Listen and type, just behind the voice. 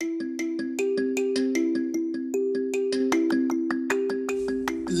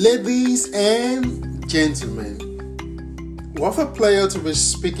Ladies and gentlemen, what a pleasure to be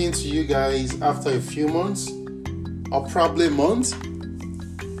speaking to you guys after a few months or probably months.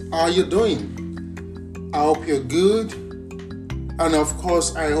 How are you doing? I hope you're good. And of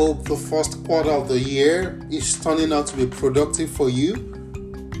course, I hope the first quarter of the year is turning out to be productive for you.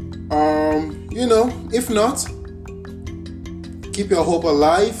 If not, keep your hope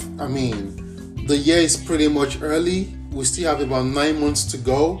alive. The year is pretty much early. We still have about 9 months to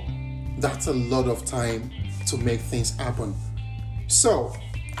go. That's a lot of time to make things happen. So,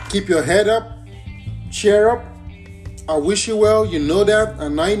 keep your head up, cheer up. I wish you well, you know that,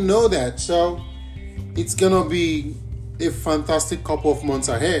 and I know that. So, it's gonna be a fantastic couple of months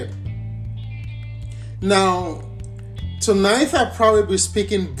ahead. Now, tonight I'll probably be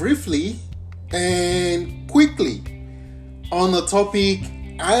speaking briefly and quickly on a topic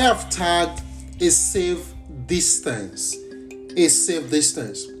I have tagged a safe distance. A safe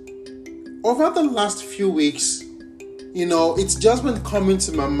distance. Over the last few weeks, it's just been coming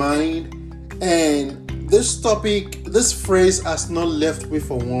to my mind, and this topic, this phrase has not left me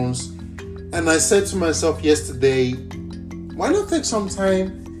for once. And I said to myself yesterday, why not take some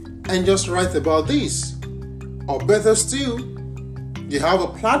time and just write about this? Or better still, you have a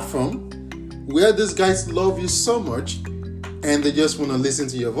platform where these guys love you so much and they just want to listen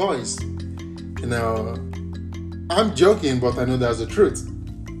to your voice. I'm joking, but I know that's the truth.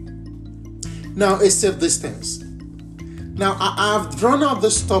 Now, a safe distance. Now, I've drawn out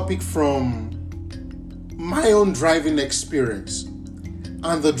this topic from my own driving experience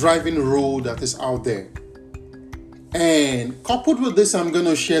and the driving rule that is out there. And coupled with this, I'm going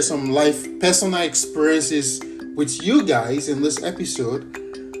to share some personal experiences with you guys in this episode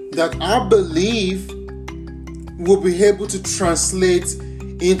that I believe will be able to translate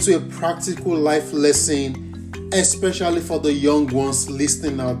into a practical life lesson, especially for the young ones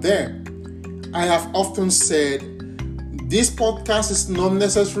listening out there. I have often said this podcast is not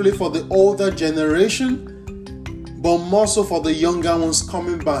necessarily for the older generation, but more so for the younger ones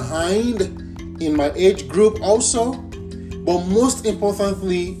coming behind in my age group also, but most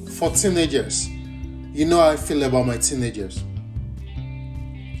importantly for teenagers. You know how I feel about my teenagers.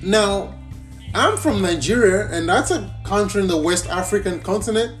 Now, I'm from Nigeria, and that's a country in the West African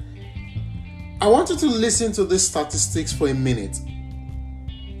continent. I want you to listen to these statistics for a minute.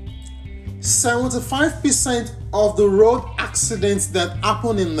 75% of the road accidents that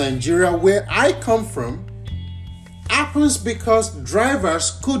happen in Nigeria, where I come from, happens because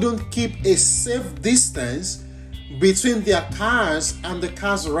drivers couldn't keep a safe distance between their cars and the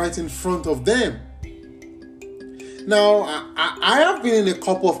cars right in front of them. Now, I have been in a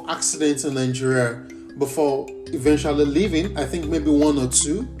couple of accidents in Nigeria before eventually leaving. I think maybe one or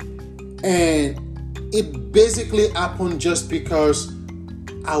two. And it basically happened just because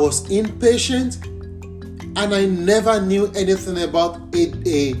I was impatient and I never knew anything about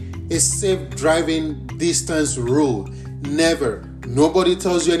a safe driving distance rule. Never. Nobody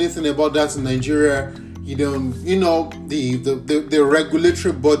tells you anything about that in Nigeria. The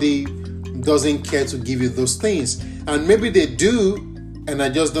regulatory body doesn't care to give you those things. And maybe they do, and I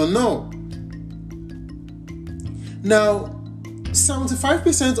just don't know. Now,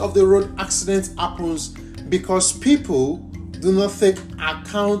 75% of the road accidents happens because people do not take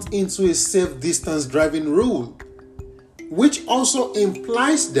account into a safe distance driving rule, which also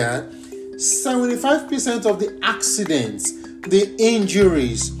implies that 75% of the accidents, the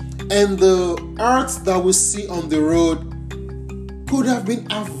injuries, and the hurts that we see on the road could have been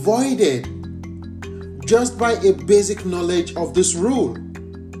avoided just by a basic knowledge of this rule.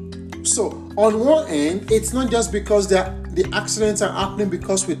 So, on one end, it's not just because the accidents are happening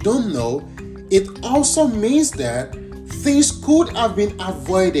because we don't know. It also means that things could have been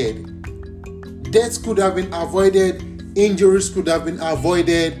avoided. Deaths could have been avoided. Injuries could have been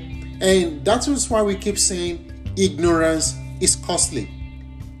avoided. And that is why we keep saying ignorance is costly.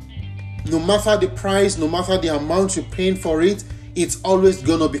 No matter the price, no matter the amount you're paying for it, it's always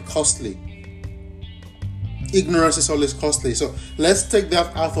going to be costly. Ignorance is always costly. So let's take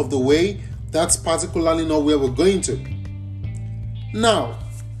that out of the way. That's particularly not where we're going to. Now,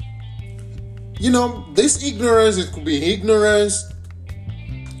 this ignorance, it could be ignorance.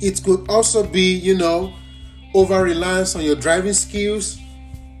 It could also be, over-reliance on your driving skills.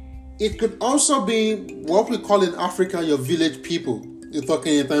 It could also be what we call in Africa your village people. You're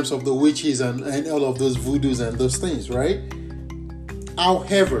talking in terms of the witches and all of those voodoos and those things, right?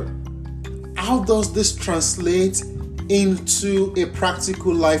 However, how does this translate into a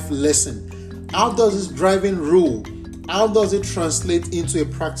practical life lesson? How does this driving rule, how does it translate into a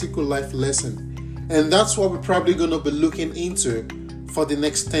practical life lesson? And that's what we're probably going to be looking into for the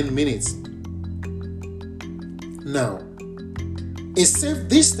next 10 minutes. Now, a safe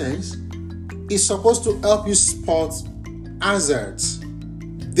distance is supposed to help you spot hazards,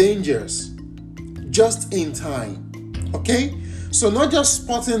 dangers, just in time. Okay? So not just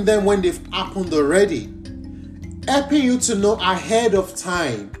spotting them when they've happened already, helping you to know ahead of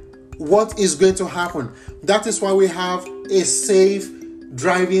time what is going to happen. That is why we have a safe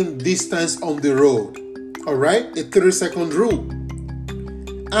driving distance on the road. All right? A 3-second rule.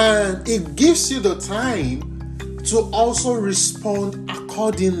 And it gives you the time to also respond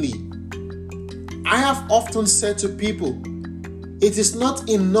accordingly. I have often said to people, it is not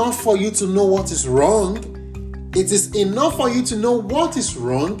enough for you to know what is wrong. It is enough for you to know what is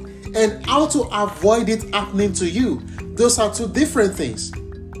wrong and how to avoid it happening to you. Those are two different things.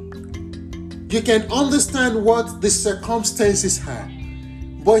 You can understand what the circumstances are,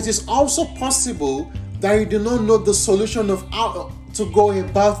 but it is also possible that you do not know the solution of how to go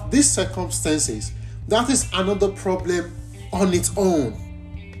about these circumstances. That is another problem on its own.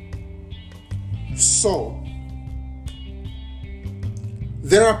 So,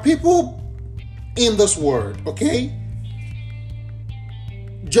 there are people in this world, okay?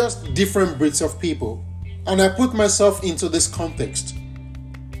 Just different breeds of people. And I put myself into this context.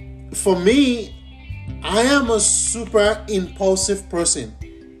 For me, I am a super impulsive person.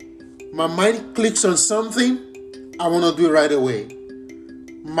 My mind clicks on something, I want to do it right away.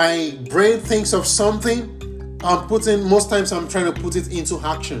 My brain thinks of something, most times I'm trying to put it into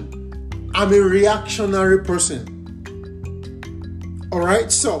action. I'm a reactionary person.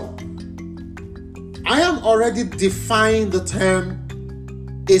 Alright, so I am already defining the term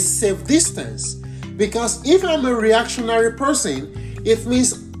a safe distance, because if I'm a reactionary person, it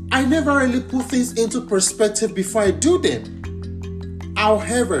means I never really put things into perspective before I do them.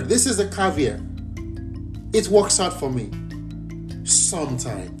 However, this is a caveat. It works out for me.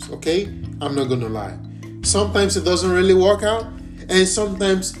 Sometimes, okay? I'm not gonna lie. Sometimes it doesn't really work out, and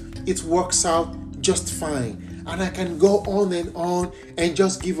sometimes it works out just fine. And I can go on and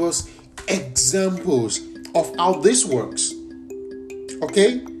just give us examples of how this works.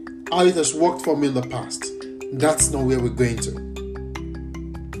 Okay? How it has worked for me in the past. That's not where we're going to.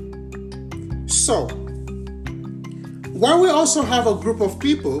 So, while we also have a group of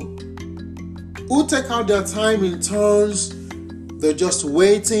people who take out their time in turns, they're just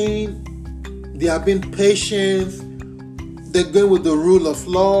waiting, they are being patient, they're going with the rule of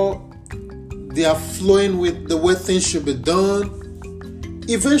law, they are flowing with the way things should be done.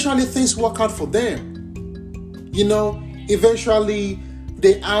 Eventually things work out for them. Eventually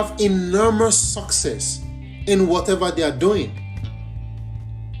they have enormous success in whatever they are doing.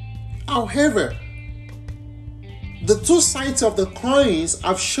 However, the two sides of the coins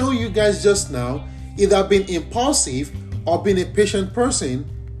I've shown you guys just now, either being impulsive or being a patient person,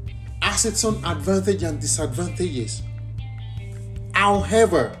 has its own advantage and disadvantages.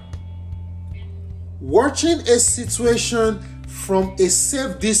 However, watching a situation from a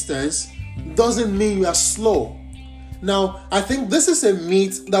safe distance doesn't mean you are slow. Now, I think this is a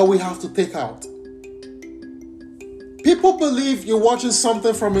myth that we have to take out. People believe you're watching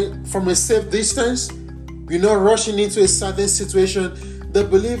something from a safe distance, you're not rushing into a certain situation. They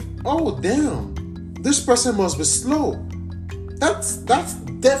believe, oh damn, this person must be slow. That's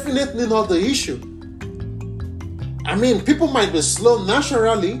definitely not the issue. I mean, people might be slow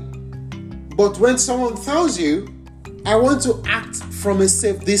naturally, but when someone tells you, I want to act from a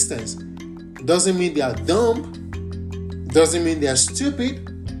safe distance, doesn't mean they are dumb, doesn't mean they are stupid,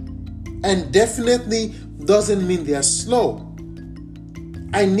 and definitely doesn't mean they are slow.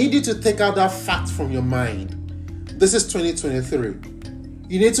 I need you to take out that fact from your mind. This is 2023.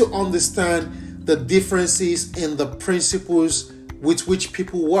 You need to understand the differences in the principles with which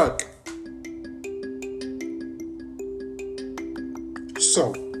people work.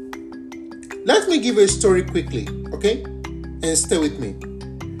 So, let me give you a story quickly, okay? And stay with me.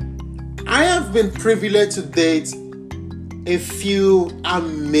 I have been privileged to date a few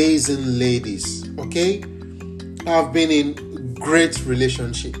amazing ladies, okay? I've been in great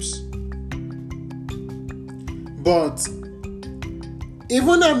relationships. But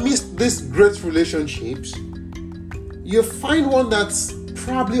even amidst these great relationships, you find one that's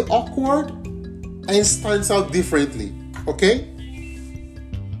probably awkward and stands out differently, okay?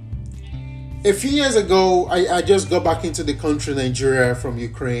 A few years ago, I just got back into the country, Nigeria, from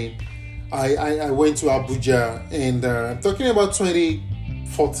Ukraine. I went to Abuja, and I'm talking about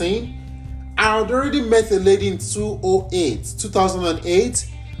 2014. I had already met a lady in 2008.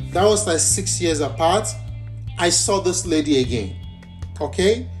 That was like 6 years apart. I saw this lady again.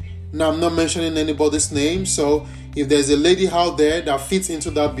 Okay? Now, I'm not mentioning anybody's name, so If there's a lady out there that fits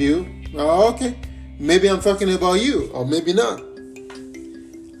into that bill, okay, maybe I'm talking about you, or maybe not.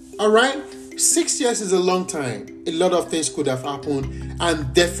 Alright, 6 years is a long time. A lot of things could have happened,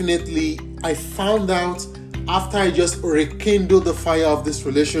 and definitely I found out after I just rekindled the fire of this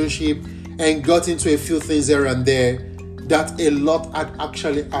relationship and got into a few things here and there that a lot had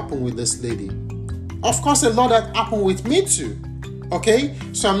actually happened with this lady. Of course, a lot had happened with me too. Okay,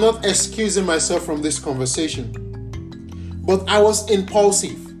 so I'm not excusing myself from this conversation. But I was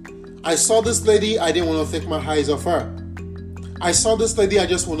impulsive. I saw this lady, I didn't want to take my eyes off her. I saw this lady, I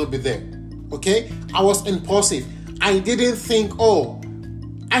just want to be there. Okay, I was impulsive. I didn't think,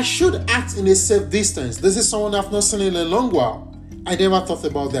 I should act in a safe distance. This is someone I've not seen in a long while. I never thought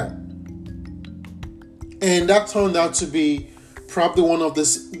about that. And that turned out to be probably one of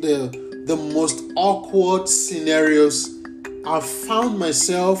the most awkward scenarios I've found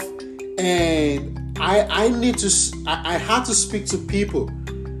myself, and I had to speak to people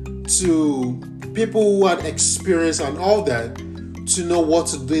who had experience and all that to know what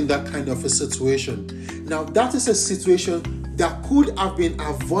to do in that kind of a situation. Now, that is a situation that could have been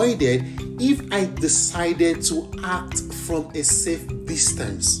avoided if I decided to act from a safe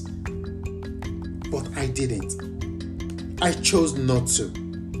distance. But I didn't. I chose not to.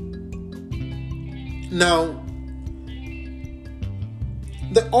 Now,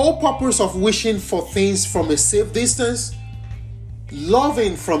 the whole purpose of wishing for things from a safe distance,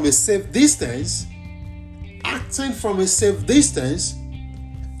 loving from a safe distance, acting from a safe distance,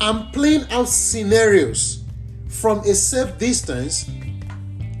 and playing out scenarios from a safe distance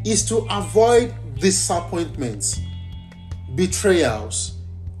is to avoid disappointments, betrayals,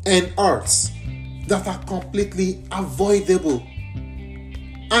 and hurts that are completely avoidable.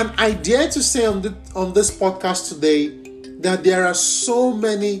 And I dare to say on this podcast today that there are so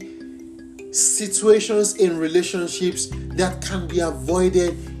many situations in relationships that can be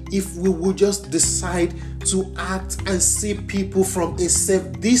avoided if we would just decide to act and see people from a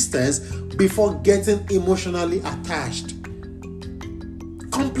safe distance before getting emotionally attached.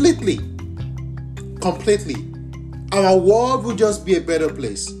 Completely. Our world will just be a better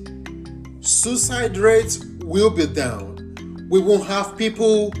place. Suicide rates will be down. We won't have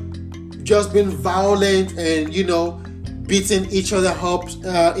people just being violent and, beating each other up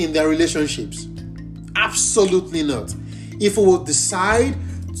in their relationships. Absolutely not. If we will decide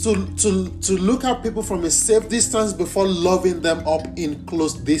to look at people from a safe distance before loving them up in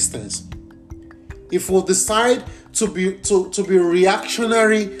close distance. If we'll decide to be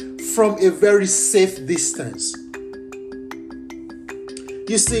reactionary from a very safe distance.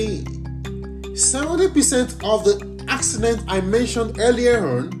 You see, 70% of the accident I mentioned earlier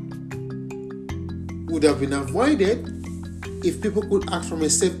on would have been avoided if people could act from a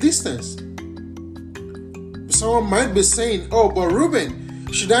safe distance. Someone might be saying, but Ruben,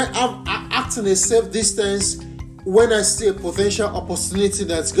 should I act in a safe distance when I see a potential opportunity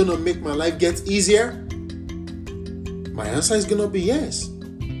that's going to make my life get easier? My answer is going to be yes.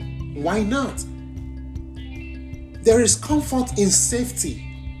 Why not? There is comfort in safety.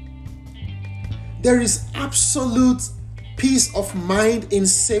 There is absolute peace of mind in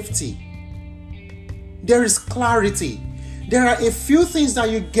safety. There is clarity. There are a few things that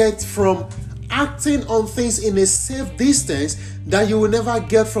you get from acting on things in a safe distance that you will never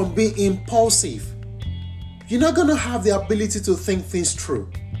get from being impulsive. You're not going to have the ability to think things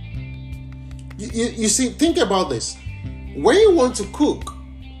through. You see, think about this. When you want to cook,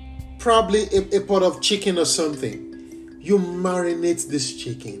 probably a pot of chicken or something, you marinate this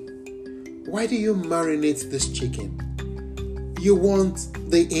chicken. Why do you marinate this chicken? You want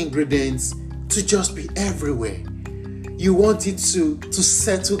the ingredients to just be everywhere. You want it to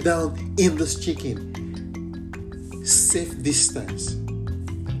settle down in this chicken. Safe distance.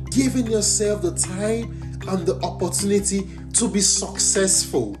 Giving yourself the time and the opportunity to be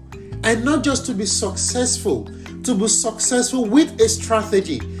successful. And not just to be successful with a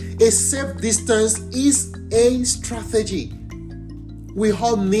strategy. A safe distance is a strategy. We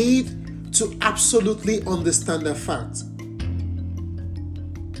all need to absolutely understand that fact.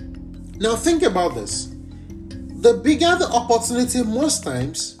 Now think about this. The bigger the opportunity, most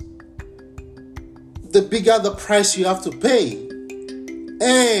times, the bigger the price you have to pay.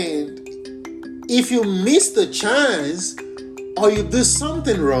 And if you miss the chance or you do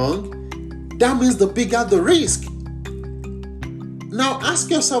something wrong, that means the bigger the risk. Now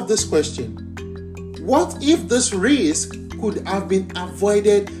ask yourself this question. What if this risk could have been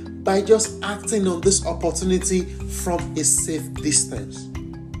avoided by just acting on this opportunity from a safe distance?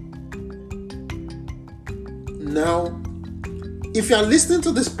 Now, if you are listening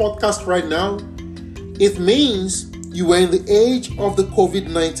to this podcast right now, It means you were in the age of the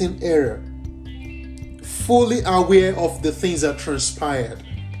COVID-19 era, fully aware of the things that transpired,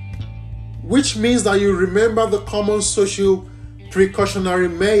 which means that you remember the common social precautionary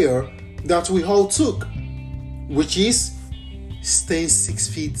measure that we all took, which is staying 6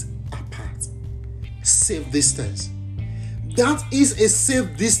 feet apart, safe distance. That is a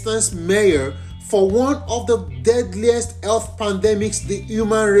safe distance measure for one of the deadliest health pandemics the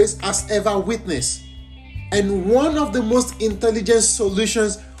human race has ever witnessed. And one of the most intelligent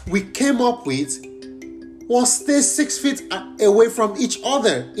solutions we came up with was stay 6 feet away from each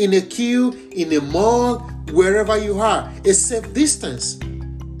other in a queue, in a mall, wherever you are, a safe distance.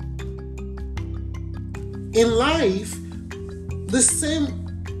 In life, the same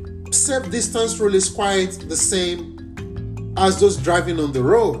safe distance rule is quite the same as those driving on the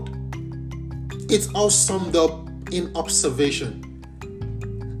road. It's all summed up in observation.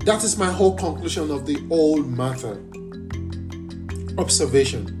 That is my whole conclusion of the whole matter.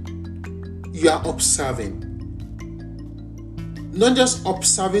 Observation. You are observing. Not just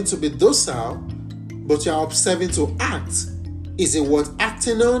observing to be docile, but you are observing to act. Is it worth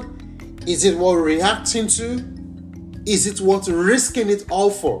acting on? Is it worth reacting to? Is it worth risking it all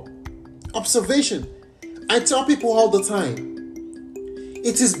for? Observation. I tell people all the time,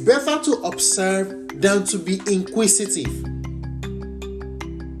 it is better to observe than to be inquisitive.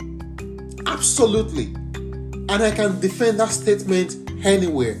 Absolutely. And I can defend that statement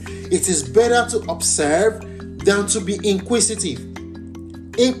anywhere. It is better to observe than to be inquisitive.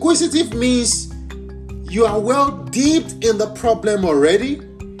 Inquisitive means you are well dipped in the problem already.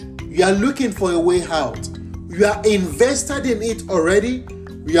 You are looking for a way out. You are invested in it already.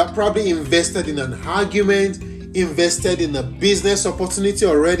 You are probably invested in an argument, invested in a business opportunity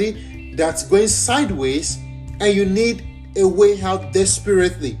already that's going sideways, and you need a way out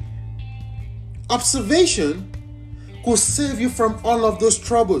desperately. Observation could save you from all of those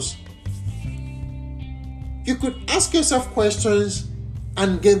troubles. You could ask yourself questions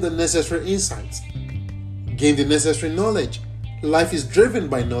and gain the necessary insights, gain the necessary knowledge. Life is driven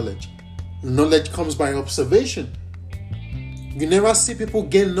by knowledge. Knowledge comes by observation. You never see people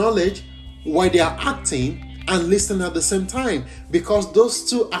gain knowledge while they are acting and listening at the same time, because those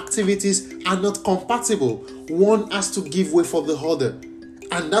two activities are not compatible. One has to give way for the other.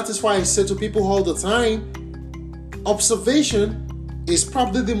 And that is why I say to people all the time, observation is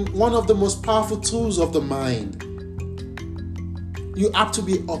probably one of the most powerful tools of the mind. You have to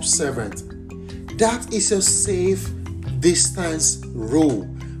be observant. That is your safe distance rule.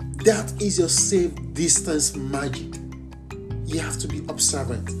 That is your safe distance magic. You have to be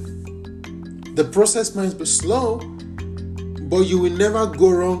observant. The process might be slow, but you will never go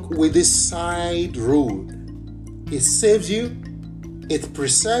wrong with this side rule. It saves you, it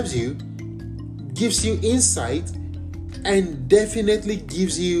preserves you, gives you insight, and definitely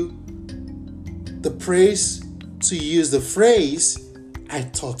gives you the praise to use the phrase, "I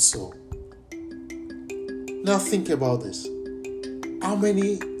thought so." Now think about this. How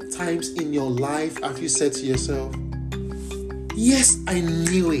many times in your life have you said to yourself, "Yes, I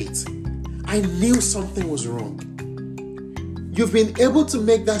knew it. I knew something was wrong"? You've been able to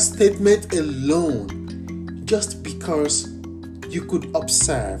make that statement alone just because you could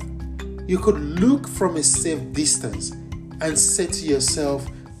observe. You could look from a safe distance and say to yourself,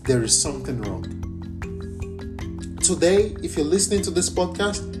 there is something wrong. Today, if you're listening to this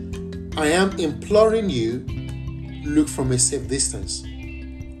podcast, I am imploring you, look from a safe distance.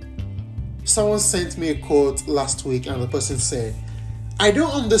 Someone sent me a quote last week and the person said, "I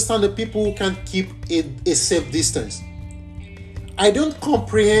don't understand the people who can't keep a safe distance. I don't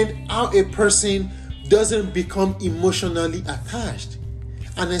comprehend how a person doesn't become emotionally attached."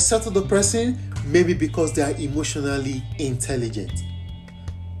 And I said to the person, maybe because they are emotionally intelligent.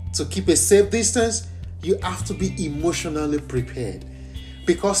 To keep a safe distance, you have to be emotionally prepared,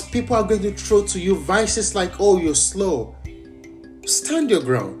 because people are going to throw to you vices like, "Oh, you're slow." Stand your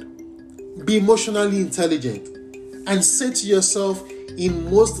ground. Be emotionally intelligent and say to yourself, in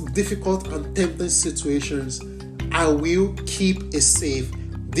most difficult and tempting situations, I will keep a safe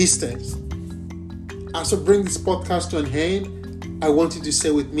distance. As we bring this podcast to an end, I want you to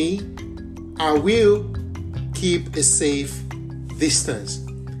say with me, I will keep a safe distance.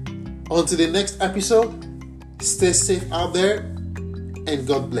 Until the next episode, stay safe out there and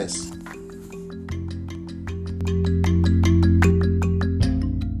God bless.